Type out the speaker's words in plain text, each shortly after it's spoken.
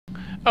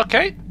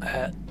Okay.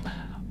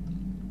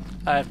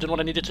 I've done what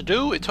I needed to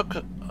do. It took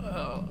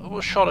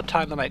a shorter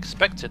time than I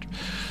expected.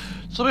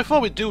 So before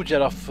we do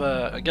get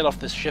off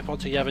this ship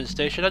onto Yavin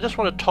Station, I just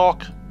want to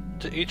talk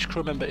to each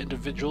crew member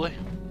individually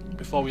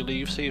before we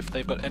leave, see if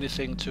they've got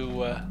anything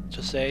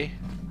to say.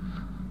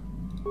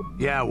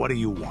 Yeah, what do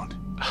you want?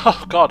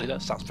 Oh God,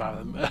 that sounds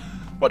random.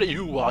 What do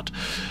you want?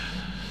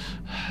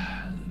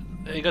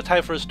 You got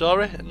time for a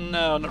story?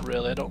 No, not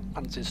really. I don't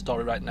fancy a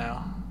story right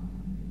now.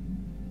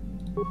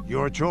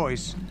 Your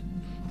choice.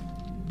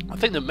 I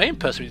think the main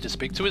person we need to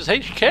speak to is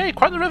HK.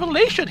 Quite the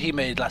revelation he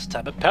made last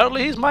time.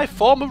 Apparently he's my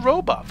former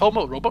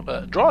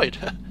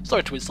droid.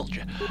 Sorry to insult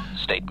you.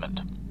 Statement.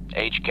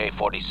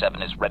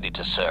 HK-47 is ready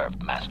to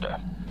serve, Master.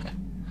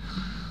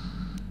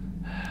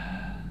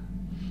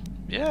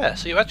 Yeah,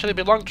 so you actually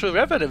belonged to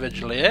Revan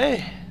originally,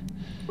 eh?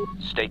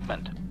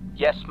 Statement.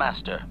 Yes,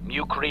 Master.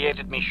 You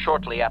created me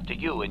shortly after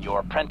you and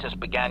your apprentice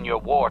began your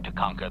war to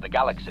conquer the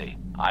galaxy.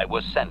 I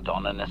was sent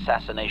on an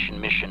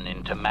assassination mission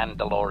into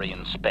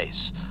Mandalorian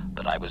space,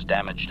 but I was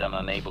damaged and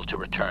unable to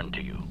return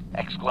to you.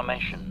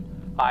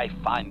 Exclamation. I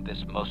find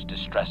this most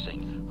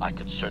distressing. I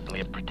could certainly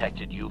have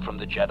protected you from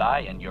the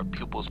Jedi and your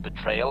pupil's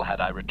betrayal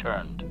had I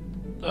returned.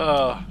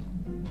 Oh,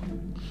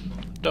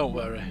 don't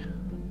worry.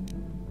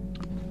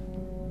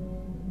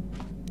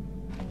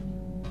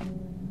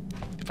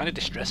 You find it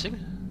distressing?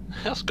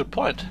 That's a good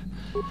point.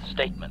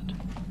 Statement.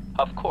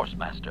 Of course,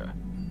 Master.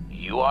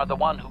 You are the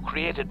one who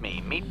created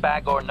me,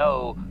 meatbag or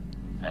no,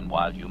 and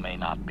while you may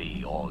not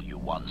be all you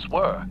once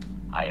were,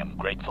 I am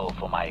grateful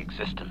for my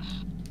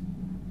existence.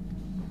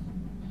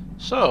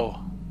 So,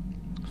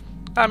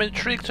 I'm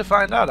intrigued to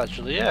find out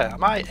actually, yeah.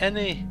 Am I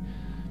any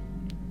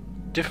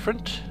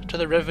different to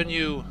the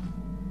revenue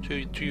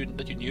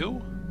that you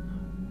knew?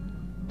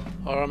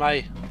 Or am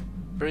I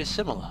very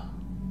similar?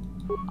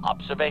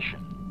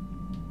 Observation.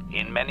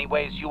 In many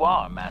ways you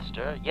are,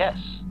 Master, yes.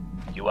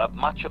 You have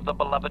much of the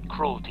beloved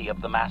cruelty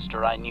of the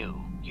Master I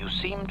knew. You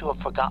seem to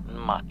have forgotten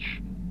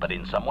much, but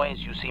in some ways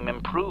you seem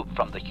improved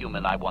from the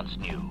human I once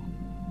knew.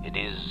 It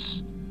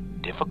is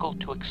difficult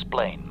to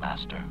explain,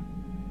 Master.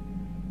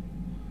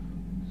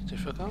 It's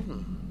difficult?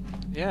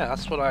 Yeah,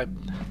 that's what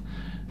I'm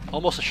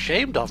almost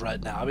ashamed of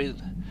right now. I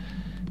mean,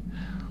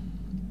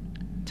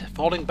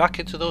 falling back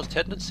into those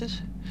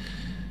tendencies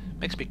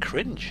makes me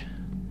cringe.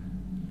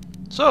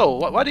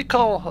 So, why do you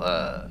call,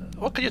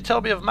 what can you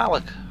tell me of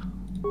Malak?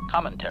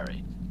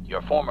 Commentary.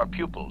 Your former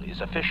pupil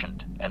is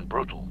efficient and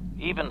brutal,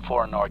 even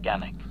for an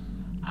organic.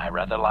 I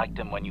rather liked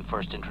him when you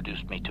first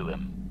introduced me to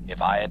him.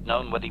 If I had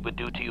known what he would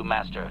do to you,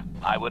 Master,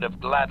 I would have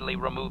gladly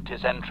removed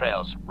his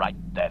entrails right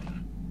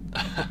then.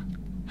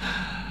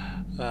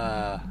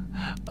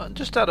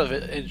 Just out of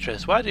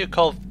interest, why do you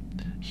call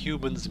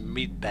humans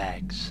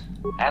meatbags?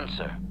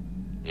 Answer.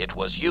 It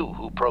was you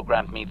who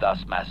programmed me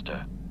thus,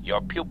 Master.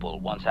 Your pupil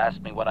once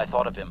asked me what I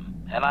thought of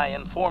him, and I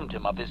informed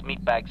him of his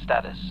meatbag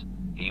status.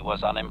 He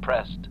was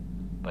unimpressed,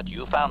 but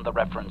you found the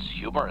reference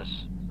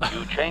humorous.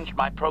 You changed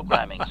my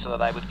programming so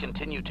that I would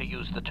continue to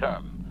use the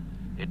term.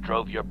 It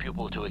drove your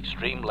pupil to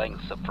extreme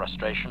lengths of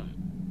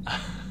frustration.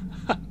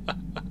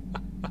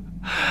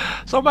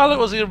 So Malak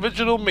was the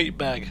original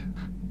meatbag.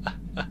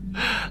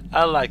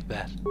 I like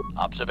that.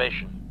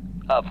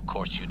 Observation. Of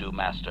course you do,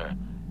 Master.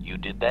 You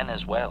did then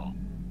as well.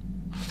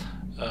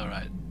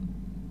 Alright.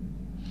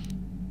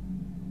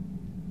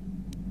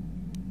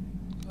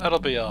 That'll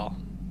be all.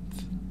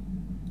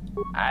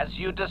 As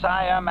you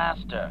desire,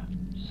 Master.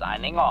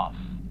 Signing off.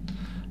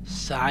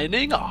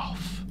 Signing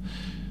off?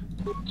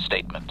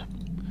 Statement.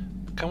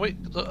 Can we...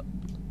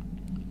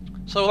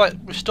 So, like,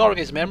 restoring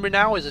his memory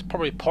now is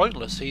probably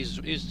pointless. He's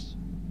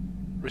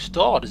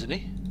restored, isn't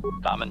he?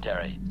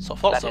 Commentary. So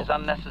That is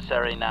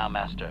unnecessary now,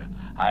 Master.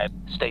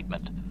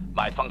 Statement.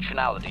 My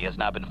functionality has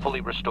now been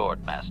fully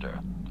restored, Master.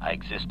 I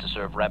exist to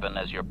serve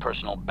Revan as your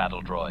personal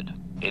battle droid.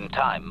 In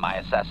time, my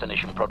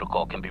assassination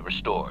protocol can be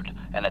restored,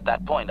 and at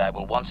that point I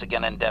will once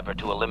again endeavor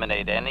to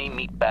eliminate any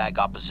meatbag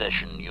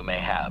opposition you may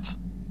have.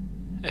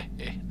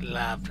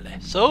 Lovely.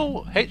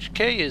 So,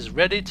 HK is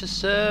ready to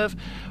serve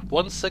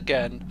once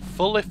again,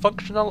 fully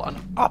functional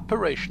and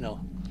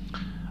operational.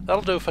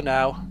 That'll do for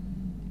now.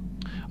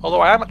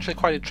 Although I am actually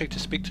quite intrigued to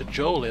speak to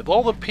Jolie. Of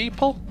all the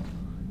people,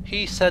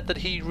 he said that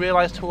he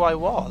realised who I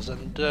was,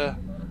 and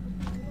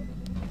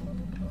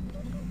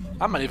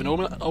I might even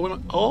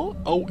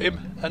owe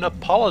him an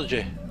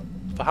apology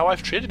for how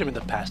I've treated him in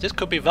the past. This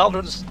could be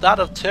Valdarin's start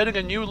of turning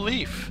a new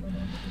leaf.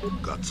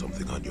 Got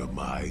something on your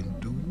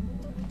mind, dude?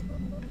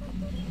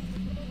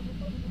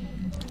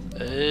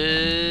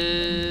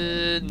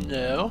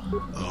 No.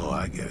 Oh,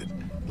 I get it.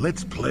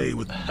 Let's play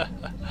with...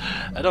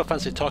 I don't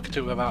fancy talking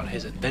to him about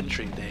his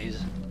adventuring days.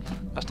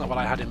 That's not what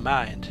I had in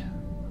mind.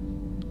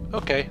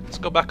 Okay, let's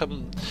go back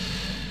and...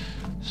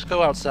 let's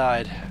go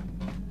outside.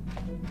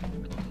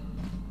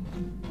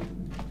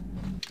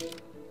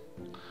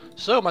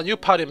 So, my new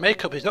party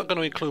makeup is not going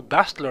to include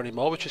Bastila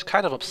anymore, which is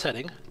kind of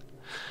upsetting.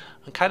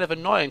 And kind of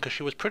annoying, because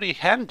she was pretty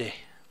handy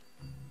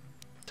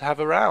to have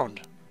around.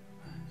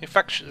 In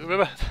fact,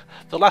 remember,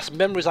 the last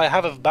memories I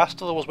have of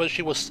Bastila was when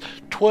she was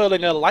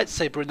twirling her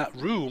lightsaber in that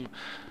room,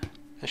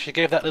 and she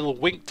gave that little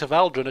wink to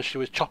Valdrin as she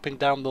was chopping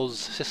down those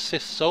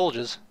Sith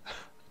soldiers.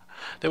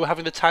 They were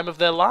having the time of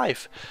their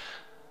life.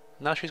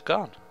 Now she's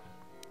gone.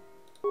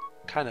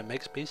 Kinda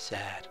makes me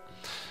sad.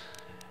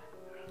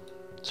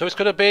 So it's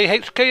going to be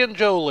HK and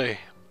Jolie.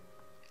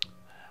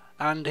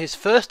 And his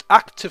first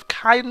act of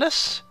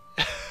kindness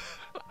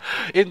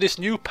in this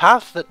new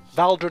path that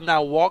Valdrin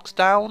now walks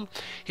down,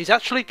 he's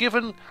actually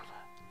given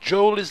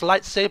Jolie's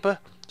lightsaber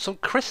some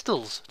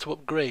crystals to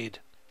upgrade.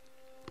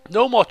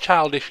 No more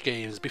childish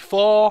games.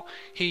 Before,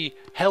 he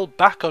held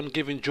back on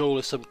giving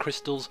Jolie some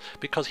crystals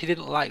because he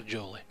didn't like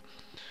Jolie.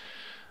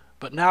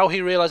 But now he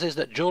realizes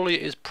that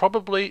Jolie is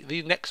probably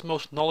the next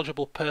most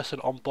knowledgeable person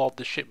on board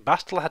the ship.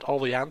 Bastila had all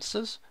the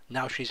answers.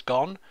 Now she's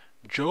gone.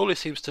 Jolie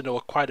seems to know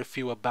quite a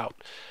few about,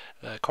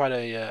 quite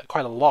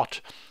a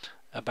lot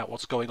about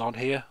what's going on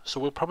here.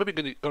 So we're probably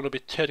going to be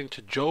turning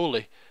to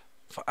Jolie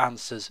for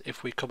answers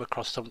if we come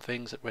across some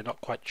things that we're not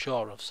quite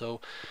sure of.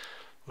 So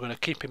we're going to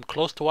keep him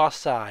close to our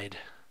side.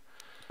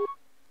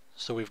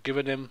 So we've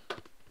given him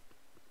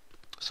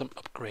some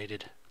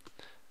upgraded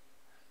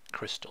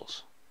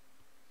crystals.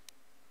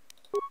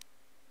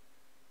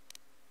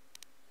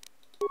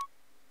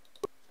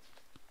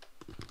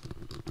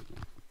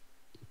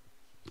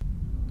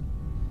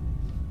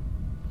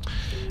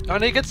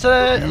 And he gets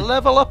a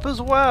level up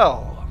as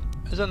well.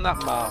 Isn't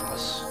that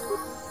marvellous?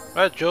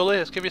 Right, Jolie,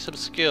 let's give you some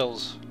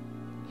skills.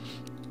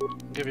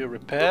 Give you a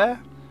repair.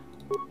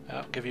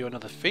 I'll give you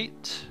another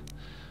feat.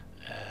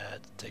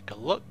 Take a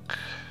look.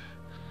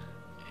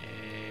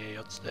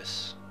 What's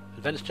this?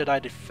 Advanced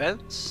Jedi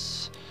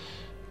Defense.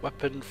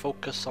 Weapon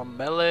focus on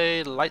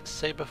melee.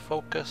 Lightsaber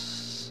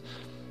focus.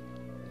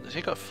 Has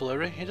he got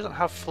flurry? He doesn't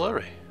have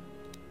flurry.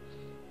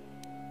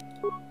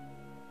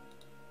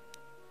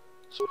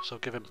 So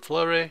give him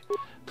flurry.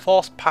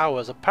 Force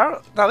powers.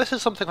 Now this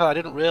is something that I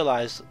didn't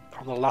realise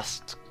on the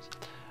last,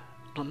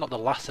 not the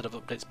last set of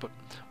updates, but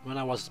when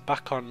I was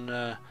back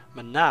on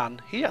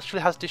Manan, he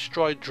actually has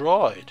destroyed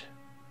droid.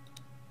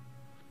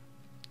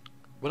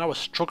 When I was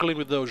struggling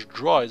with those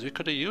droids, we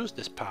could have used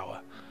this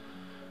power.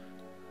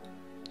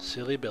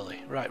 Silly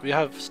Billy. Right, we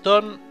have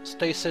stun,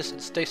 stasis,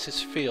 and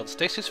stasis field.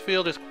 Stasis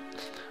field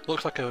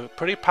looks like a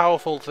pretty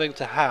powerful thing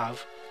to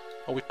have,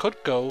 or we could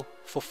go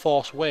for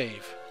force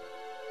wave.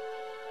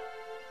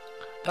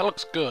 That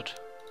looks good.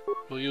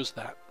 We'll use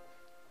that.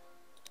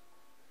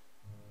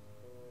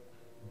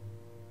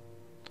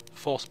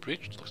 Force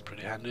breach looks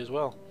pretty handy as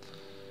well.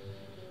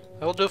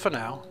 That'll do for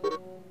now.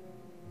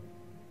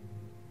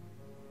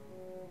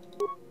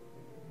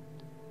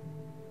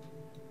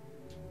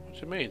 What do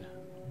you mean?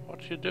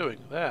 What are you doing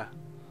there?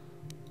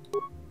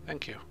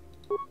 Thank you.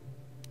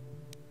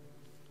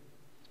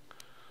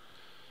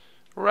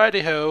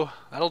 Righty-ho,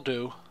 that'll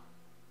do.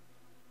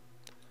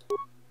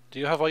 Do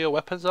you have all your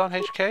weapons on,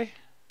 HK?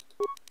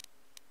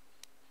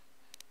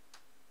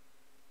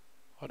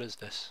 What is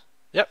this?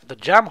 Yep, the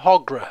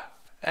Jamhogra.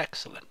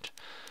 Excellent.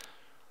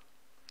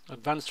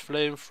 Advanced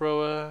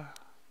flamethrower.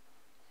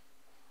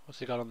 What's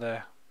he got on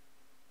there?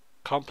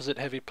 Composite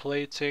heavy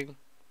plating.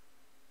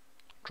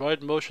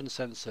 Droid motion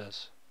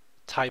sensors.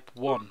 Type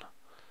 1.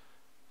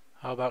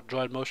 How about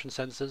droid motion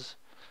sensors?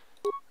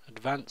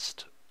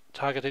 Advanced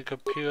targeting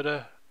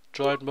computer.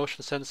 Droid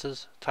motion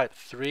sensors. Type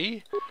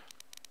 3.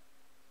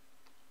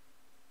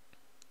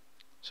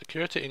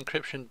 Security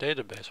encryption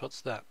database.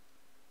 What's that?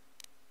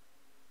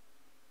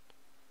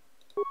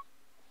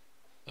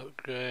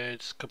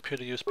 Upgrades,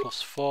 computer use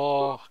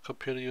 +4,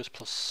 computer use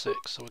 +6.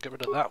 So we'll get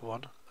rid of that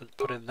one and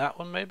put in that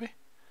one maybe?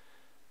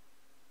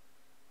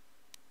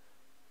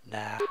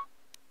 Nah.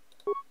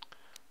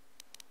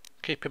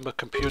 Keep him a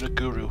computer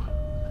guru.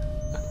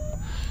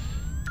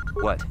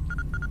 What?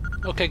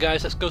 Okay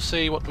guys, let's go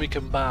see what we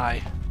can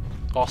buy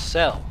or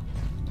sell.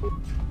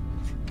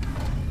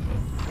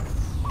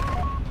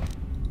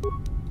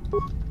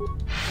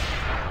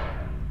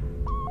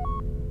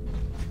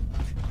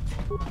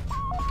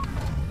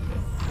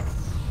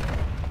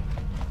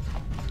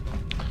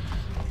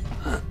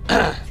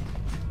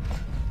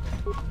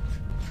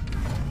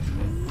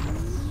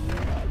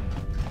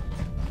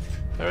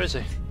 Where is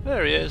he?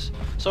 There he is.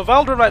 So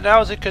Valdrin right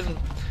now, is a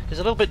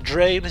little bit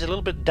drained, he's a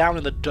little bit down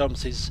in the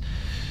dumps, he's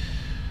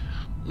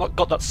not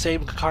got that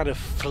same kind of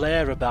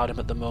flair about him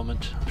at the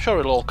moment. I'm sure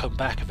it'll all come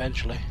back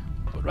eventually.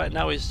 But right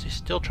now he's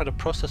still trying to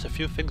process a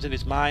few things in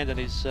his mind, and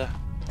he's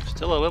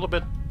still a little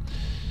bit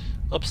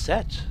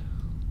upset.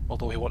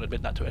 Although he won't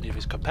admit that to any of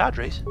his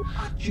compadres.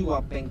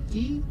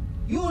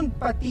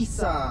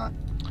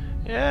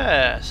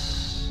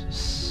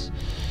 Yes.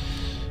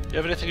 You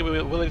have anything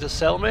you're willing to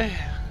sell me?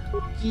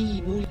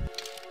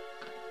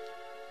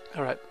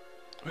 Alright,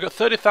 we've got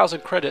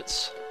 30,000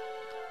 credits.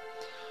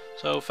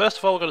 So first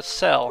of all we're going to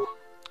sell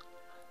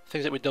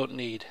things that we don't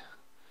need.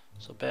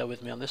 So bear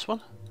with me on this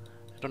one.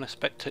 I don't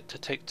expect it to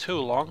take too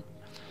long.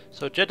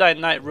 So Jedi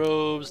Knight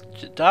robes,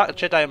 Dark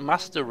Jedi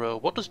Master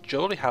robe. What does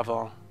Jolie have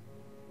on?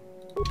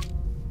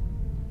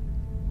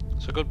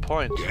 It's a good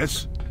point.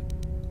 Yes?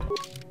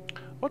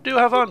 What do you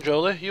have on,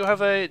 Jolie? You have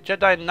a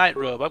Jedi Knight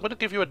robe. I'm going to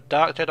give you a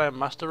Dark Jedi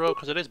Master robe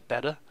because it is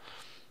better.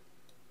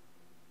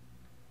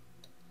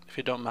 If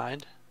you don't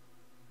mind.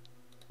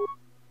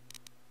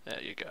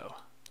 There you go.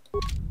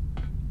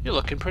 You're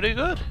looking pretty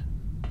good.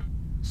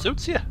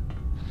 Suits you.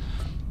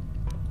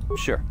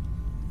 Sure.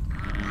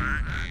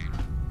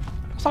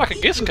 It's not like a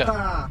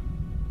Giska.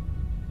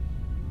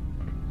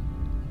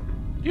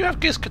 You have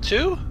Giska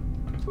too?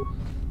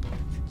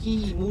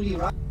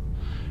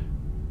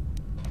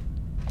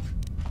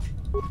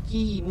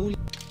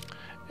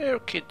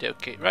 Okie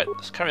dokie. Right,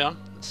 let's carry on.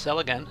 Let's sell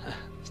again.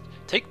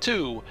 Take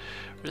 2.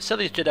 We'll sell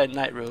these Jedi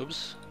Knight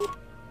robes.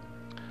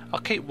 I'll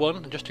keep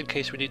 1 just in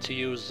case we need to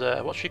use,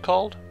 what's she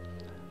called?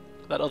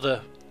 That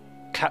other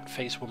cat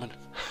face woman.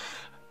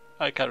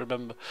 I can't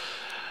remember.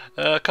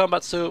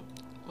 Combat suit.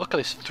 Look at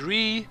this.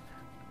 3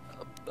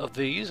 of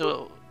these.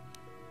 We'll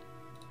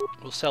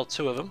sell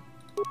 2 of them.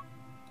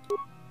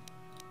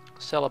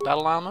 Sell a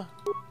battle armor.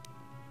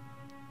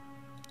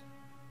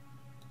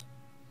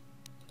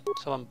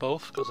 Sell them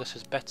both because this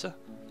is better.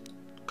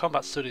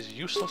 Combat suit is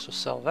useless, so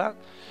sell that.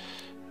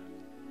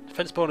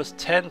 Defense bonus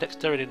 10,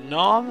 dexterity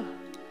none.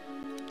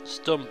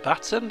 Stun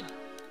baton.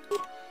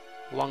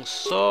 Long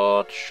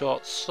sword,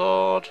 short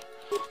sword.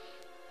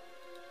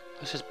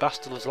 This is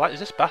Bastila's light. Is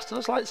this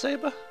Bastila's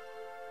lightsaber?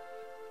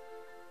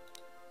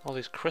 All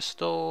these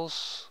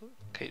crystals.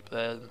 Keep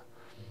them.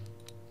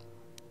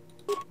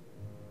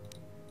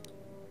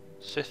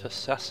 Sith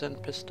assassin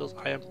pistols,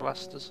 iron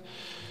blasters,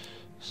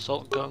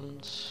 assault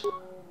guns.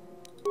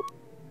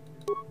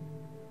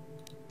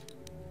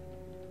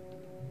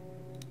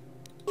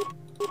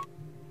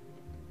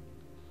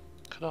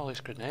 Look at all these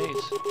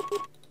grenades.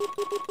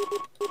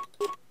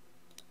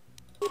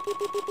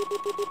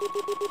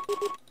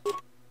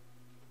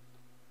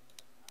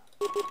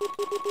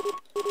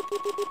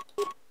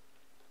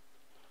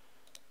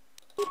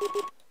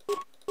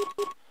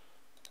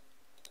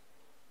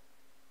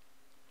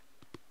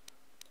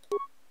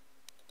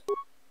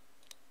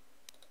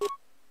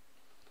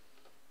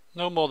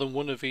 No more than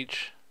 1 of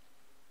each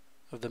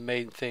of the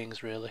main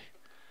things, really.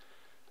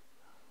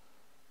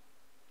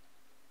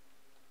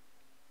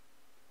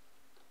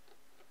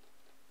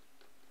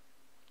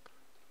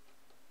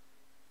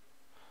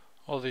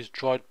 All these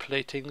droid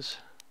platings.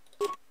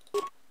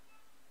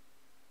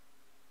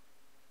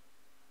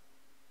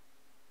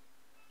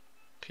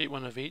 Keep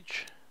 1 of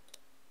each.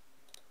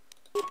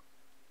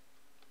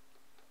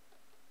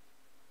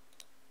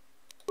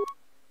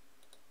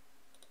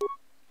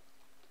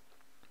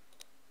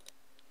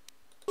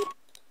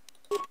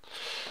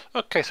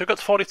 Okay, so we've got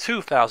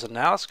 42,000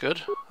 now, that's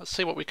good. Let's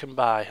see what we can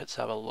buy. Let's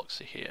have a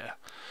look-see here.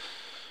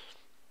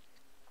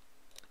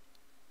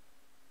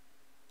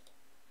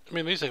 I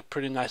mean, these are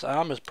pretty nice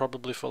armors,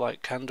 probably for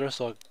like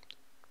Candace or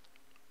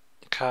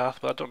Karth,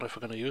 but I don't know if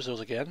we're going to use those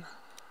again.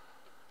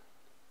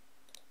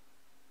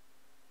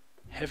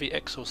 Heavy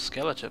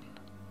exoskeleton.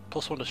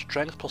 +1 to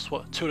strength,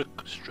 +1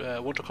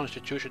 to 1 to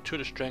constitution, 2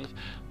 to strength.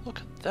 Look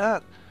at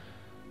that.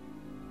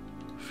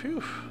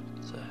 Phew,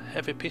 it's a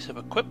heavy piece of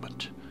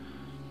equipment.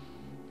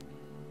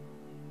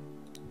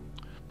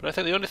 But I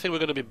think the only thing we're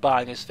going to be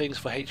buying is things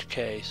for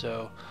HK,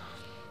 so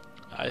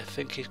I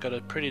think he's got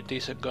a pretty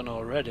decent gun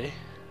already.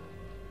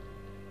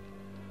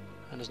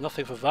 And there's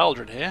nothing for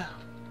Valdrin here.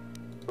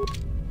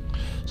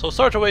 So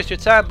sorry to waste your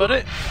time,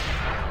 buddy,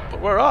 but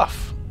we're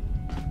off.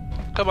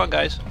 Come on,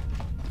 guys.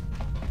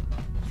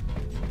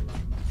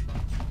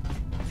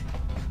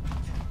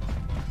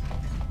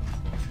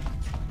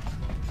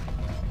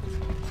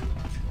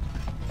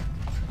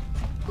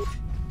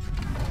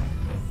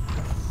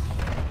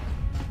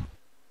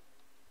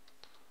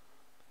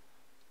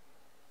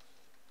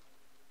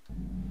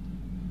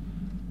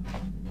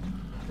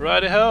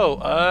 Righty-ho,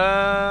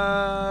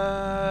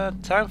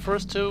 time for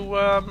us to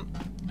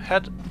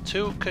head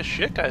to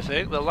Kashyyyk, I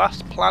think, the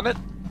last planet.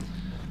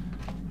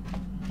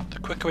 The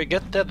quicker we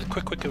get there, the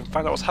quicker we can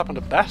find out what's happened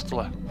to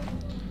Bastila.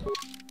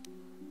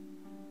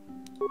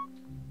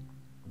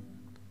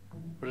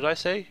 What did I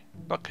say?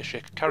 Not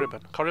Kashyyyk,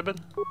 Korriban. Korriban?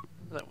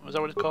 Was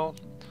that what it's called?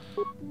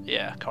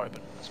 Yeah, Korriban.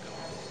 Let's go.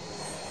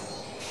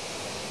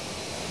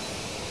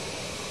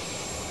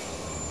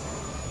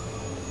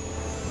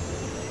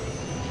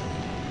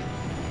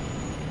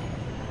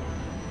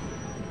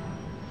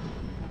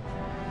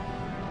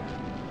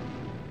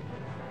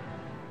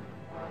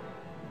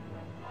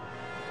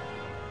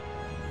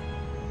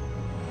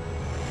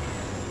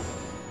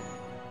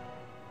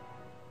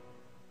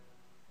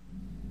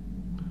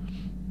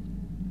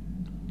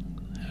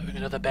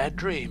 Another bad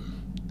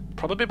dream.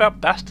 Probably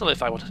about Bastila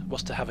if I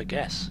was to have a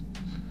guess.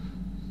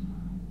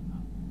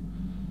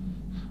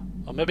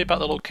 Or maybe about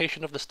the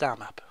location of the star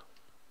map.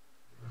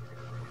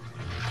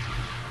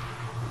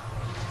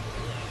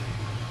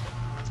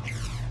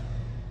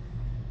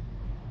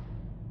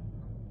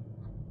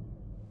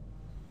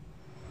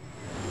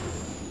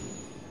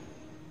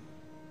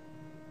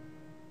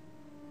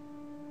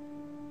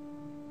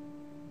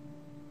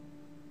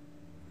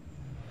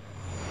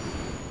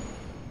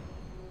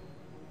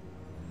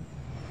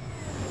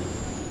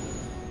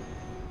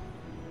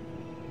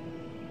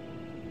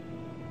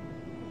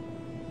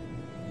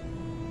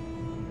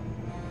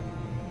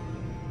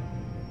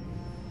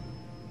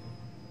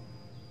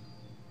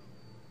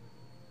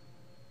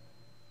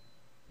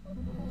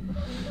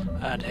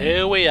 And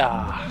here we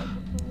are.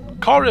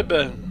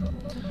 Korriban.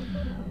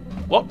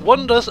 What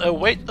wonders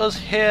await us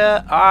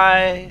here,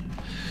 I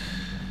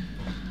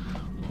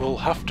will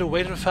have to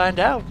wait and find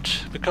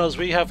out, because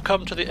we have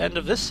come to the end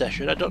of this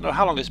session. I don't know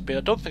how long it's been.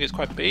 I don't think it's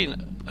quite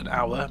been an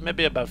hour,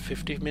 maybe about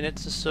 50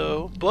 minutes or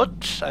so,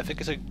 but I think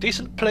it's a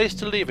decent place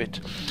to leave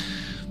it.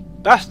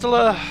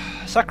 Bastila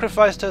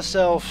sacrificed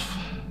herself,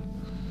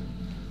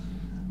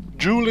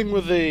 dueling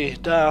with the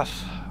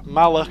Darth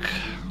Malak,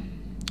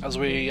 as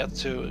we had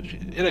to,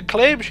 in a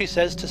claim she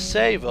says to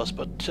save us,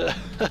 but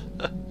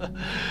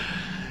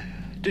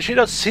did she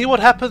not see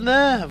what happened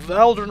there?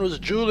 Valdrin was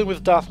dueling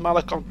with Darth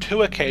Malak on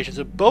 2 occasions,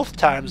 and both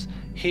times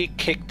he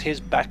kicked his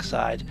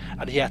backside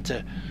and he had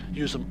to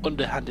use some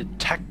underhanded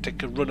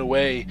tactic and run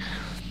away.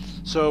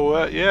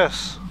 So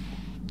yes,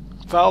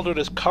 Valdrin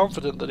is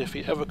confident that if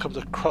he ever comes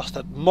across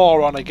that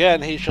moron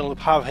again, he shall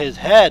have his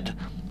head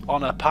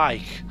on a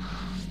pike.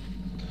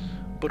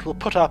 But we'll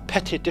put our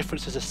petty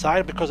differences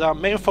aside, because our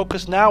main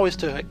focus now is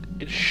to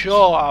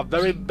ensure our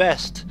very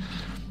best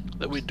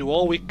that we do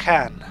all we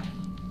can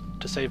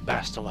to save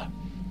Bastila.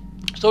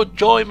 So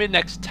join me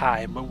next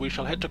time when we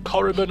shall head to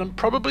Korriban and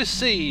probably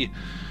see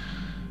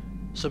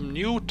some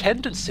new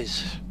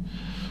tendencies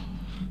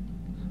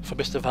for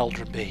Mr.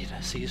 Valdrin Bane.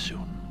 See you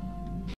soon.